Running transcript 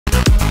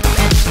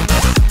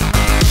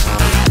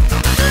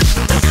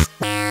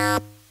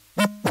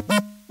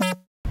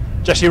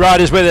Jesse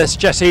Ryder's with us.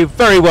 Jesse,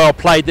 very well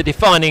played, the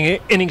defining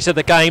innings of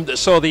the game that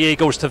saw the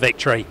Eagles to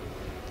victory.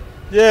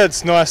 Yeah,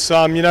 it's nice.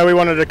 You know, we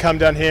wanted to come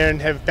down here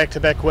and have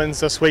back-to-back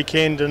wins this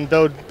weekend and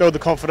build the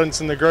confidence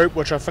in the group,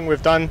 which I think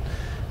we've done.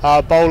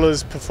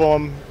 Bowlers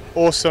perform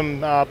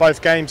awesome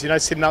both games, you know,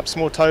 setting up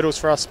small totals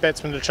for us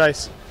batsmen to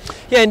chase.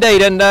 Yeah,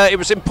 indeed, and it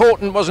was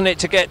important, wasn't it,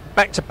 to get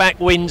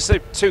back-to-back wins, the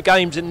 2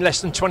 games in less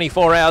than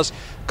 24 hours.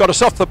 Got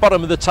us off the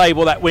bottom of the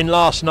table, that win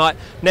last night.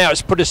 Now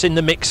it's put us in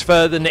the mix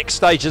for the next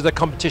stage of the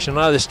competition.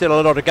 I know there's still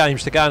a lot of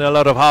games to go and a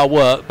lot of hard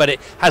work, but it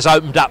has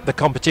opened up the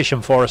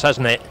competition for us,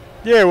 hasn't it?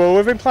 Yeah, well,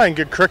 we've been playing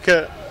good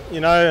cricket, you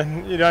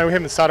know, we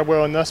haven't started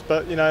well in this,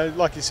 but, you know,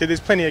 like you said, there's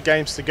plenty of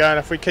games to go, and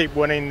if we keep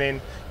winning,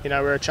 then, you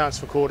know, we're a chance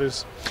for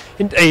quarters.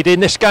 Indeed,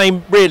 in this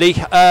game, really,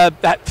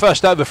 that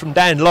first over from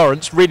Dan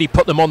Lawrence really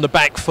put them on the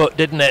back foot,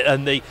 didn't it?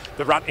 And the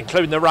run,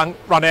 including the run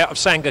out of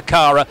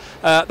Sangakkara,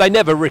 they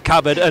never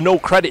recovered, and all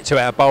credit to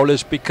our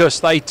bowlers because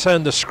they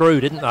turned the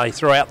screw, didn't they,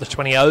 throughout the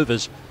 20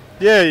 overs.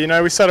 Yeah, you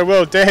know, we started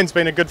well. Dan's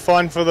been a good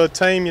find for the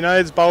team, you know,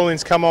 his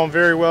bowling's come on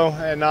very well,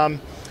 and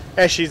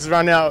Ashy's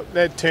run out,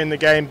 that turned the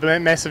game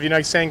massive, you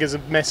know, Sanga's a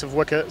massive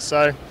wicket,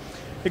 so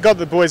it got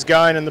the boys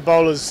going, and the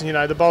bowlers, you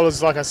know,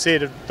 like I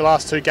said, the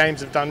last 2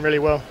 games have done really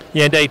well.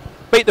 Yeah, indeed.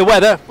 Beat the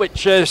weather,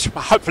 which is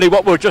hopefully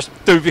what we'll just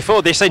do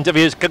before this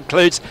interview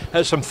concludes.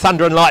 Some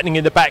thunder and lightning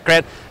in the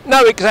background.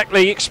 No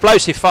exactly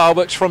explosive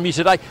fireworks from you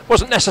today.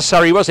 Wasn't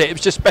necessary, was it? It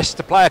was just best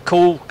to play a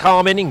cool,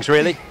 calm innings,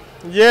 really.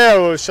 Yeah,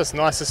 well, it's just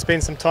nice to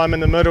spend some time in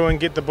the middle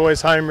and get the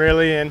boys home,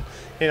 really, and,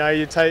 you know,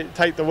 you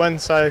take the win,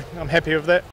 so I'm happy with that.